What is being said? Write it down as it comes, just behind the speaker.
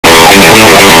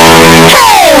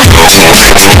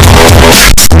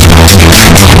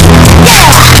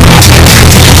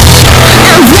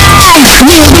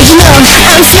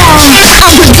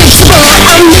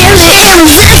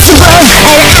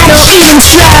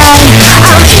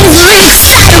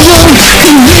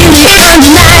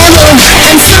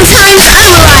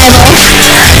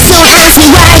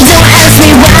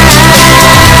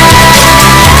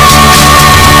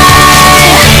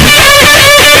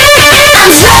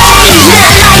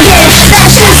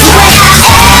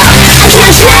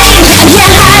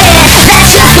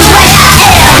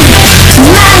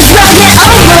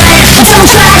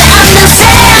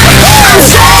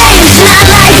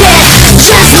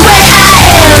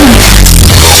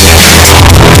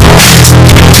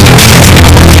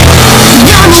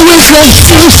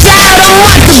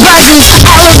the buzz is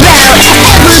all about.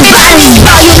 Everybody's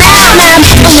bugging out, and I'm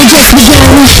only just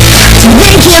begun.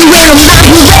 Thinking when I'm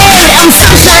not aware, I'm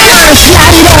some sort of not at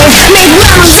all. I make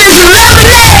rhymes as a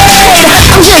lemonade.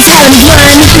 I'm just having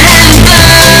fun.